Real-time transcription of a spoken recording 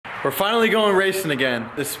We're finally going racing again.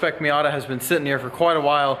 This Spec Miata has been sitting here for quite a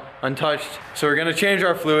while, untouched. So we're gonna change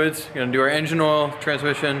our fluids. We're gonna do our engine oil,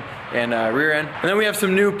 transmission, and rear end. And then we have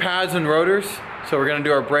some new pads and rotors. So we're gonna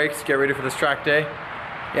do our brakes, get ready for this track day.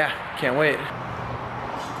 Yeah, can't wait.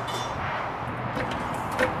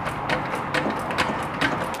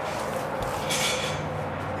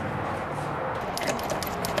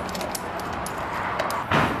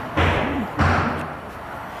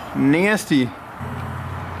 Nasty.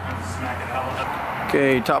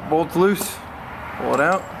 Okay, top bolt's loose. Pull it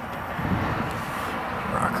out.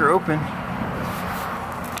 Rocker open.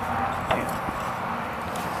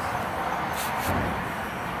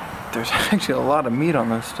 There's actually a lot of meat on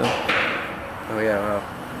this still. Oh yeah, wow.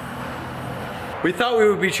 We thought we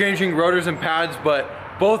would be changing rotors and pads, but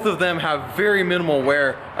both of them have very minimal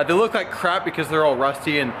wear. They look like crap because they're all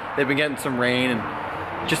rusty and they've been getting some rain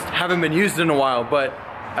and just haven't been used in a while. But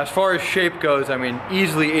as far as shape goes, I mean,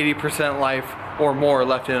 easily 80% life or more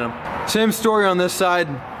left in them. Same story on this side.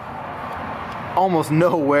 Almost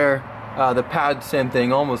no wear. The pad, same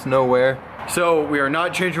thing, almost no wear. So we are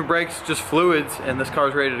not changing brakes, just fluids, and this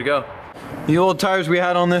car's ready to go. The old tires we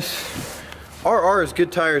had on this are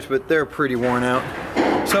good tires, but they're pretty worn out.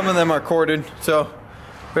 Some of them are corded, so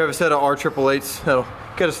we have a set of R888s that'll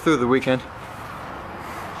get us through the weekend.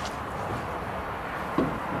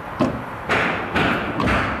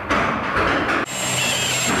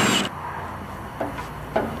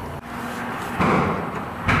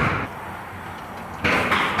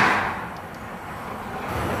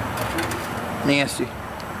 Nasty.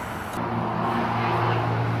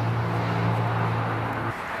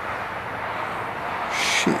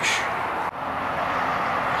 Sheesh.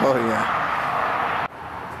 Oh yeah.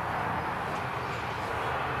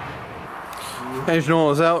 Engine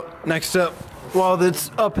oil is out. Next up, while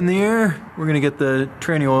it's up in the air, we're gonna get the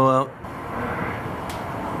tranny oil out.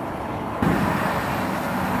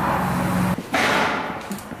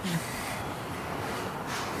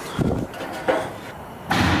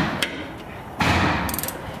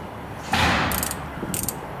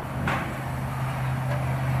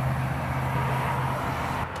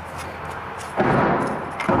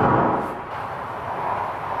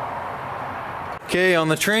 Okay, on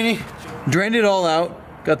the tranny, drained it all out,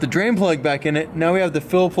 got the drain plug back in it. Now we have the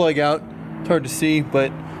fill plug out. It's hard to see,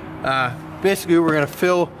 but basically we're gonna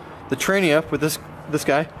fill the tranny up with this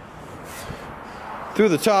guy through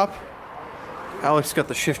the top. Alex got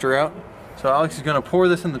the shifter out. So Alex is gonna pour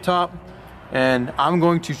this in the top, and I'm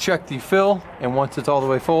going to check the fill, and once it's all the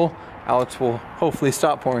way full, Alex will hopefully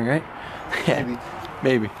stop pouring, right? Maybe.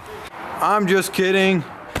 Maybe. I'm just kidding.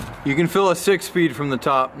 You can fill a 6-speed from the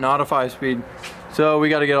top, not a 5-speed. So we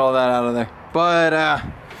got to get all that out of there. But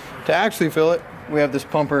to actually fill it, we have this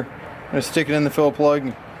pumper. I'm gonna stick it in the fill plug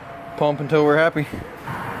and pump until we're happy.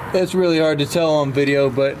 It's really hard to tell on video,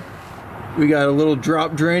 but we got a little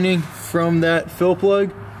drop draining from that fill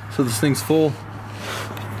plug, so this thing's full.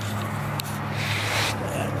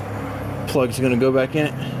 Plug's gonna go back in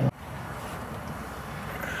it.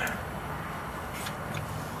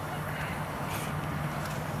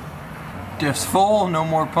 Diff's full, no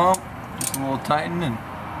more pump, just a little tighten and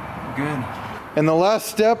good. And the last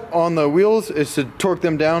step on the wheels is to torque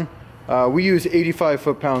them down. We use 85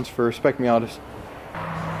 foot-pounds for Spec Miatas.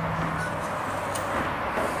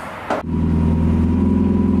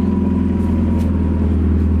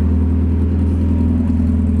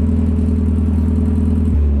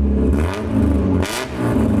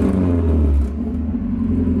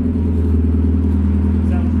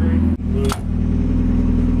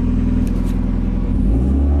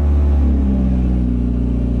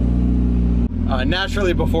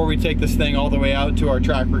 Naturally, before we take this thing all the way out to our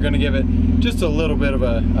track, we're going to give it just a little bit of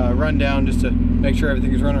a rundown just to make sure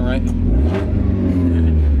everything is running right.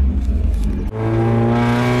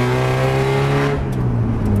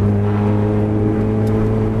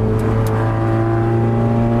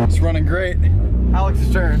 It's running great.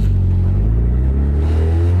 Alex's turn.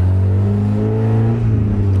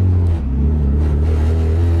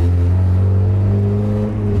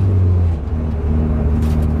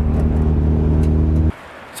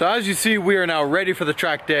 So as you see, we are now ready for the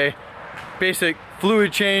track day. Basic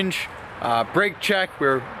fluid change, brake check. We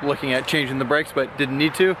were looking at changing the brakes, but didn't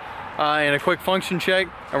need to. And a quick function check,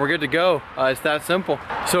 and we're good to go. It's that simple.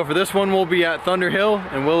 So for this one, we'll be at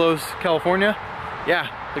Thunderhill in Willows, California. Yeah,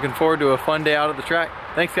 looking forward to a fun day out at the track.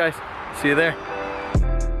 Thanks guys, see you there.